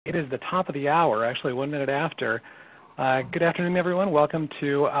It is the top of the hour, actually 1 minute after. Good afternoon, everyone. Welcome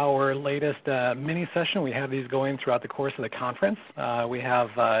to our latest mini session. We have these going throughout the course of the conference. We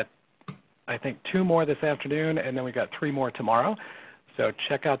have, I think, 2 more this afternoon, and then we've got 3 more tomorrow. So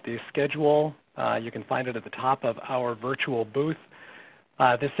check out the schedule. You can find it at the top of our virtual booth.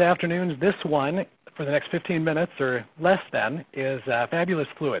 This this one, for the next 15 minutes or less than, is Fabulous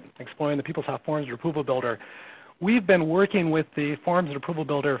Fluid, exploring the PeopleSoft Forms Approval Builder. We've been working with the Forms and Approval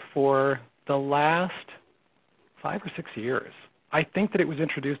Builder for the last 5 or 6 years. I think that it was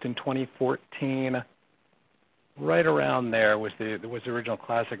introduced in 2014. Right around there was the original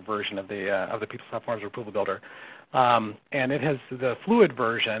classic version of the PeopleSoft Forms Approval Builder, and the Fluid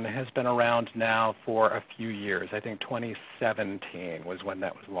version has been around now for a few years. I think 2017 was when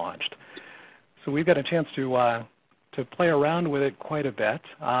that was launched. So we've got a chance to play around with it quite a bit.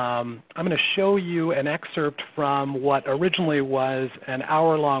 I'm going to show you an excerpt from what originally was an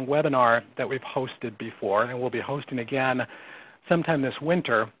hour-long webinar that we've hosted before, and we'll be hosting again sometime this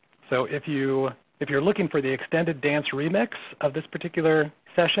winter. So if you're looking for the extended dance remix of this particular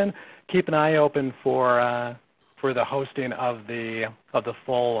session, keep an eye open for the hosting of the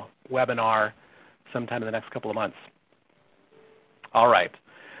full webinar sometime in the next couple of months. All right.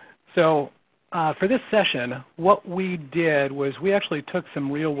 So for this session, what we did was we actually took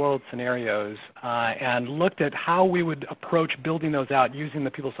some real-world scenarios and looked at how we would approach building those out using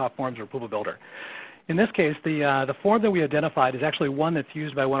the PeopleSoft Forms Approval Builder. In this case, the form that we identified is actually one that's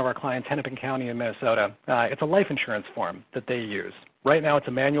used by one of our clients, Hennepin County in Minnesota. It's a life insurance form that they use. Right now, it's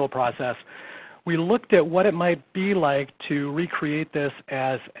a manual process. We looked at what it might be like to recreate this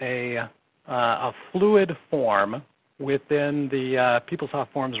as a fluid form within the PeopleSoft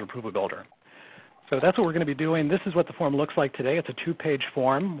Forms Approval Builder. So that's what we're going to be doing. This is what the form looks like today. It's a 2-page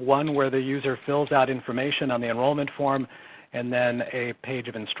form, one where the user fills out information on the enrollment form, and then a page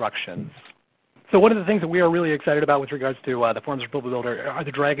of instructions. So one of the things that we are really excited about with regards to the Forms Approval Builder are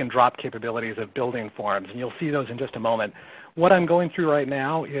the drag and drop capabilities of building forms, and you'll see those in just a moment. What I'm going through right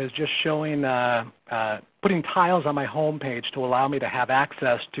now is just showing, putting tiles on my home page to allow me to have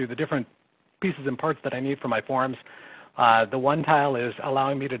access to the different pieces and parts that I need for my forms. The one tile is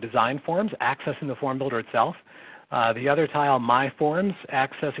allowing me to design forms, accessing the form builder itself. The other tile, My Forms,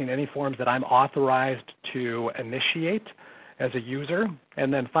 accessing any forms that I'm authorized to initiate as a user.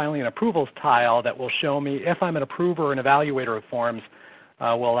 And then finally an approvals tile that will show me if I'm an approver or an evaluator of forms,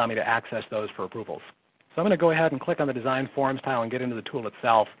 will allow me to access those for approvals. So I'm going to go ahead and click on the Design Forms tile and get into the tool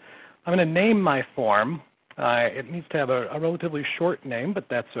itself. I'm going to name my form. It needs to have a relatively short name, but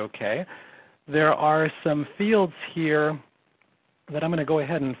that's okay. There are some fields here that I'm going to go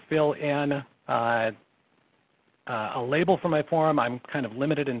ahead and fill in a label for my form. I'm kind of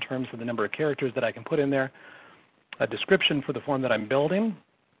limited in terms of the number of characters that I can put in there. A description for the form that I'm building.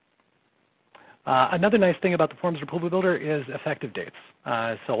 Another nice thing about the Forms Approval Builder is effective dates.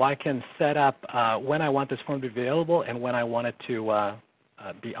 So I can set up when I want this form to be available and when I want it to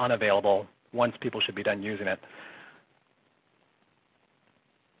be unavailable once people should be done using it.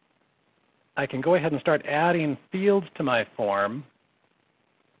 I can go ahead and start adding fields to my form.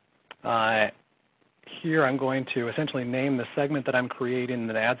 Here I'm going to essentially name the segment that I'm creating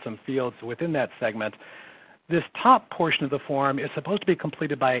and add some fields within that segment. This top portion of the form is supposed to be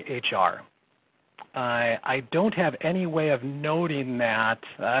completed by HR. I don't have any way of noting that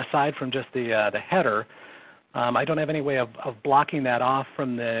aside from just the header. I don't have any way of blocking that off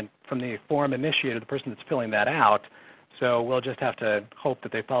from the form initiator, the person that's filling that out. So we'll just have to hope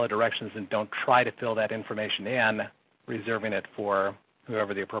that they follow directions and don't try to fill that information in, reserving it for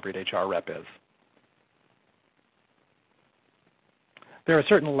whoever the appropriate HR rep is. There are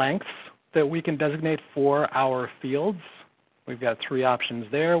certain lengths that we can designate for our fields. We've got 3 options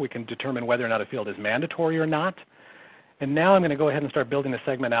there. We can determine whether or not a field is mandatory or not. And now I'm going to go ahead and start building a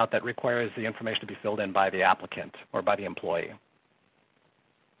segment out that requires the information to be filled in by the applicant or by the employee.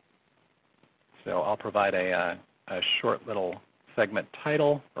 So I'll provide a short little segment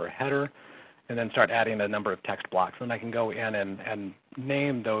title or header, and then start adding a number of text blocks. And I can go in and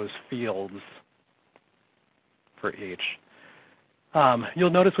name those fields for each. You'll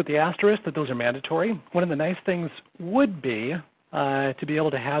notice with the asterisk that those are mandatory. One of the nice things would be to be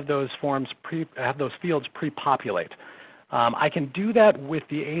able to have those fields pre-populate. I can do that with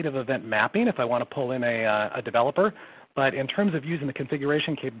the aid of event mapping if I want to pull in a developer. But in terms of using the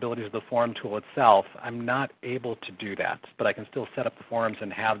configuration capabilities of the form tool itself, I'm not able to do that. But I can still set up the forms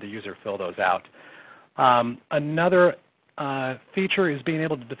and have the user fill those out. Another feature is being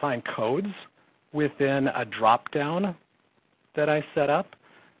able to define codes within a drop-down that I set up.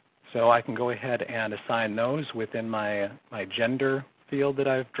 So I can go ahead and assign those within my gender field that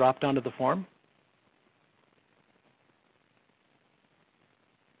I've dropped onto the form?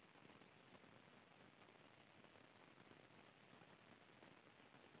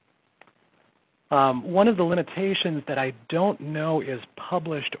 One of the limitations that I don't know is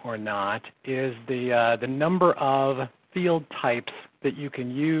published or not is the number of field types that you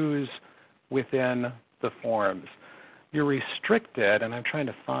can use within the forms. You're restricted, and I'm trying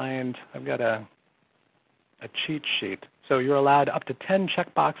to find, I've got a cheat sheet. So you're allowed up to 10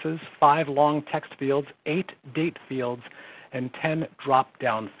 checkboxes, 5 long text fields, 8 date fields, and 10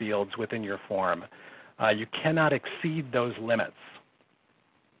 drop-down fields within your form. You cannot exceed those limits.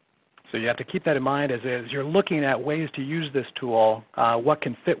 So you have to keep that in mind as you're looking at ways to use this tool, what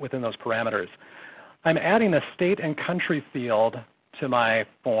can fit within those parameters. I'm adding a state and country field to my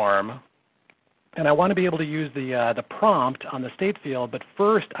form, and I want to be able to use the prompt on the state field, but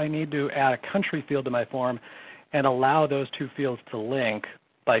first I need to add a country field to my form and allow those two fields to link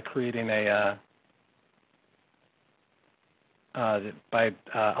by creating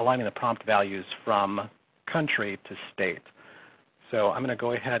aligning the prompt values from country to state. So I'm going to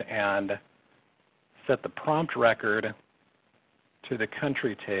go ahead and set the prompt record to the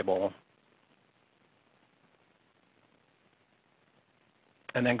country table,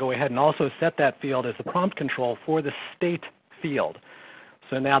 and then go ahead and also set that field as the prompt control for the state field.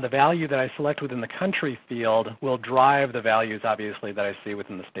 So now the value that I select within the country field will drive the values, obviously, that I see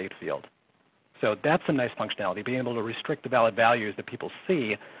within the state field. So that's some nice functionality, being able to restrict the valid values that people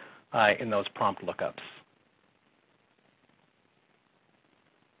see in those prompt lookups.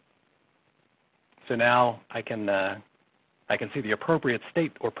 So now I can see the appropriate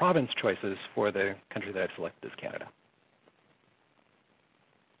state or province choices for the country that I've selected as Canada.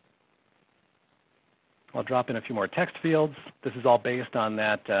 I'll drop in a few more text fields. This is all based on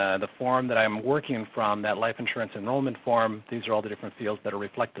that the form that I'm working from, that life insurance enrollment form. These are all the different fields that are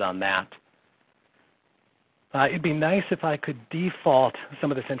reflected on that. It'd be nice if I could default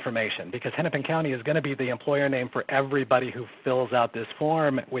some of this information, because Hennepin County is going to be the employer name for everybody who fills out this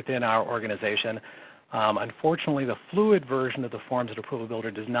form within our organization. Unfortunately, the fluid version of the Forms Approval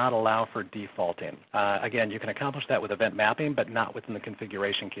Builder does not allow for defaulting. Again, you can accomplish that with event mapping, but not within the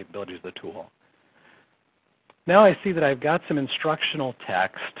configuration capabilities of the tool. Now I see that I've got some instructional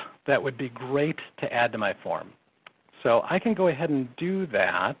text that would be great to add to my form. So I can go ahead and do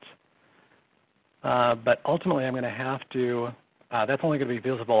that. But ultimately, I'm going to have to, that's only going to be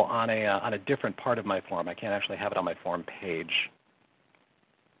visible on a different part of my form. I can't actually have it on my form page.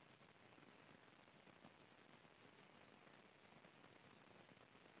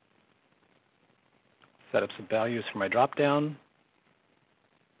 Set up some values for my drop-down.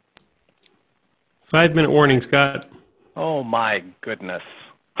 5-minute warning, Scott. Oh, my goodness.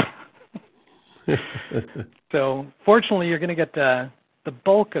 So fortunately, you're going to get the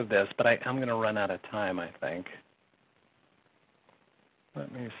bulk of this, but I'm going to run out of time, I think.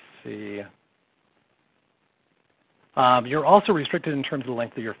 Let me see. You're also restricted in terms of the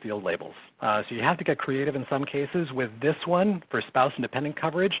length of your field labels. So you have to get creative in some cases. With this one, for spouse and dependent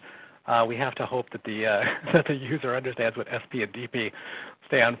coverage, we have to hope that the, that the user understands what SP and DP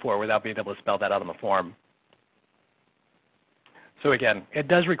stand for without being able to spell that out on the form. So again, it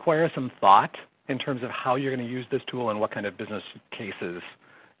does require some thought in terms of how you're going to use this tool and what kind of business cases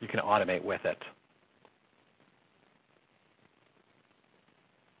you can automate with it.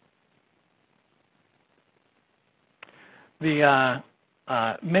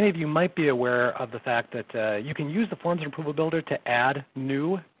 Many of you might be aware of the fact that you can use the Forms Approval Builder to add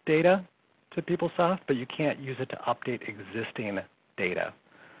new data to PeopleSoft, but you can't use it to update existing data.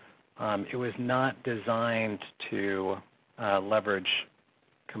 It was not designed to leverage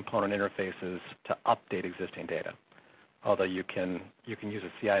component interfaces to update existing data, although you can use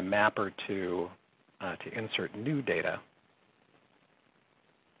a CI mapper to insert new data.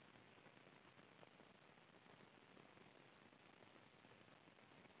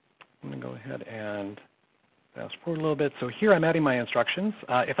 I'm going to go ahead and fast forward a little bit. So here I'm adding my instructions.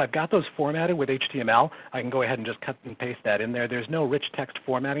 If I've got those formatted with HTML, I can go ahead and just cut and paste that in there. There's no rich text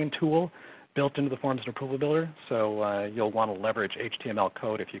formatting tool built into the Forms Approval Builder, so you'll want to leverage HTML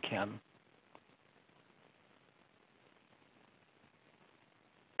code if you can.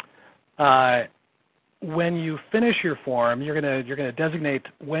 When you finish your form, you're going to designate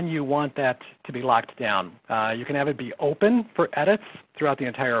when you want that to be locked down. You can have it be open for edits throughout the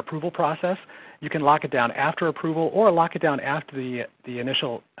entire approval process. You can lock it down after approval, or lock it down after the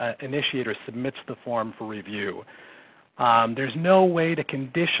initial initiator submits the form for review. There's no way to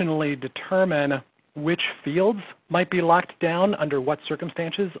conditionally determine which fields might be locked down under what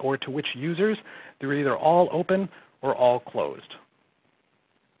circumstances or to which users. They're either all open or all closed.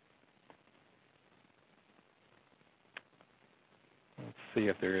 see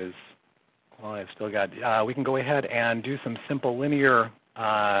if there is, well, I've still got, we can go ahead and do some simple linear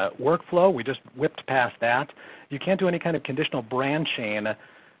workflow. We just whipped past that. You can't do any kind of conditional branching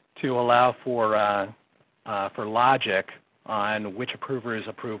to allow for logic on which approvers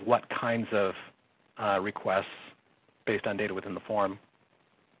approve what kinds of requests based on data within the form.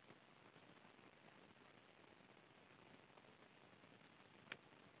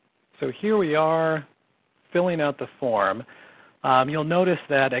 So here we are filling out the form. You'll notice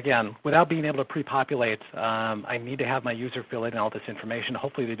that, again, without being able to pre-populate, I need to have my user fill in all this information.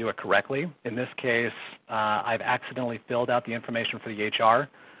 Hopefully they do it correctly. In this case, I've accidentally filled out the information for the HR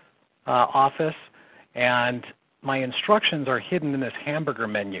office, and my instructions are hidden in this hamburger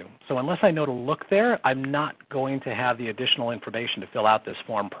menu. So unless I know to look there, I'm not going to have the additional information to fill out this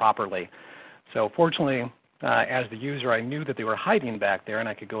form properly. So fortunately, as the user, I knew that they were hiding back there, and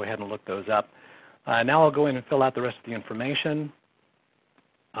I could go ahead and look those up. Now I'll go in and fill out the rest of the information.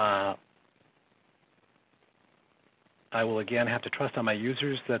 I will again have to trust on my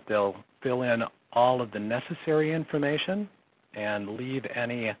users that they'll fill in all of the necessary information and leave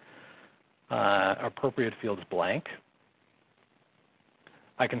any appropriate fields blank.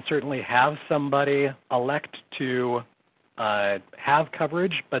 I can certainly have somebody elect to have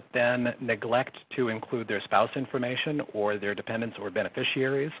coverage, but then neglect to include their spouse information or their dependents or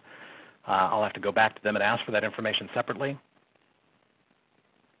beneficiaries. I'll have to go back to them and ask for that information separately.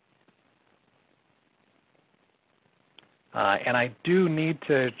 And I do need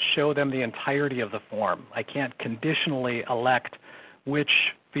to show them the entirety of the form. I can't conditionally elect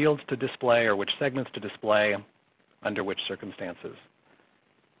which fields to display or which segments to display under which circumstances.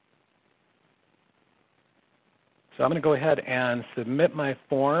 So I'm going to go ahead and submit my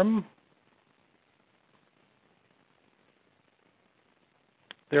form.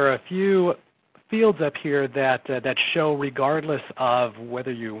 There are a few fields up here that show regardless of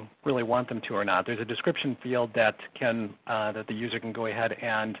whether you really want them to or not. There's a description field that that the user can go ahead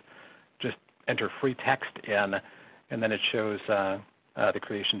and just enter free text in, and then it shows the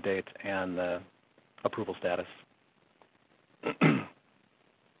creation date and the approval status. I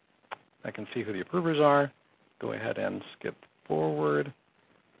can see who the approvers are. Go ahead and skip forward.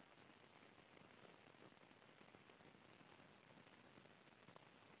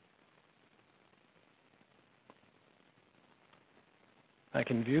 I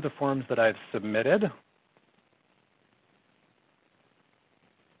can view the forms that I've submitted.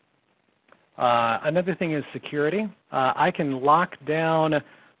 Another thing is security. I can lock down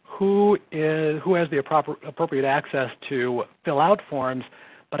who has the appropriate access to fill out forms,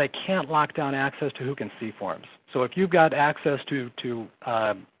 but I can't lock down access to who can see forms. So if you've got access to fill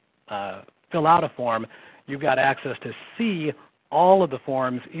out a form, you've got access to see all of the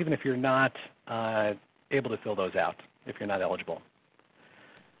forms, even if you're not able to fill those out, if you're not eligible.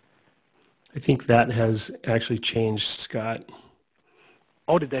 I think that has actually changed, Scott.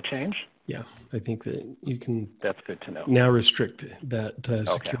 Oh, did that change? Yeah, I think that you can. That's good to know. Now restrict that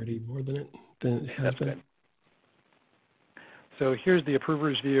security more than it has That's been. Good. So here's the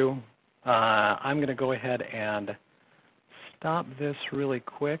approver's view. I'm going to go ahead and stop this really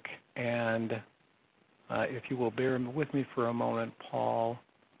quick, and if you will bear with me for a moment, Paul.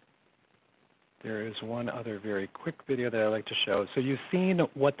 There is one other very quick video that I'd like to show. So you've seen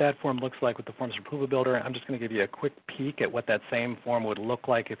what that form looks like with the Forms Approval Builder. I'm just going to give you a quick peek at what that same form would look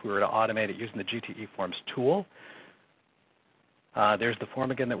like if we were to automate it using the GT eForms tool. There's the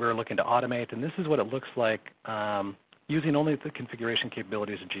form again that we were looking to automate, and this is what it looks like using only the configuration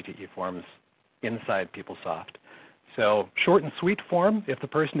capabilities of GT eForms inside PeopleSoft. So short and sweet form. If the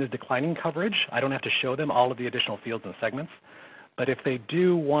person is declining coverage, I don't have to show them all of the additional fields and segments. But if they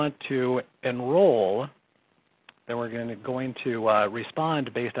do want to enroll, then we're going to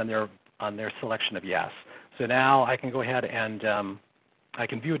respond based on their selection of yes. So now I can go ahead and I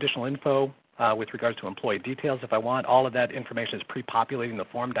can view additional info with regards to employee details if I want. All of that information is pre-populating the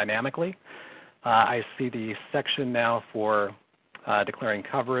form dynamically. I see the section now for declaring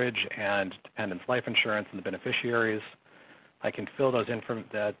coverage and dependents' life insurance and the beneficiaries. I can fill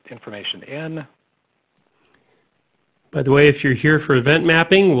that information in. By the way, if you're here for event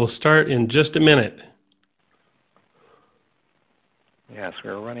mapping, we'll start in just a minute. Yes,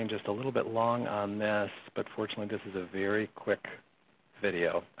 we're running just a little bit long on this, but fortunately this is a very quick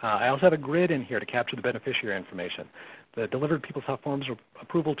video. I also have a grid in here to capture the beneficiary information. The delivered PeopleSoft Forms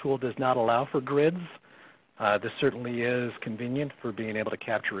Approval tool does not allow for grids. This certainly is convenient for being able to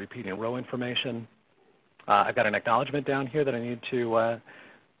capture repeating row information. I've got an acknowledgement down here that I need to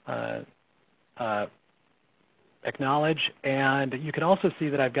acknowledge, and you can also see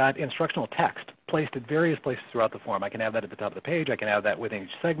that I've got instructional text placed at various places throughout the form. I can have that at the top of the page, I can have that within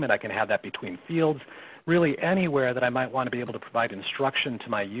each segment, I can have that between fields. Really anywhere that I might want to be able to provide instruction to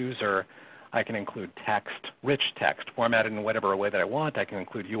my user, I can include text, rich text, formatted in whatever way that I want. I can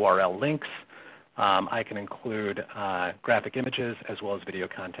include URL links. I can include graphic images as well as video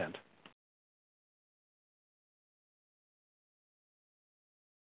content.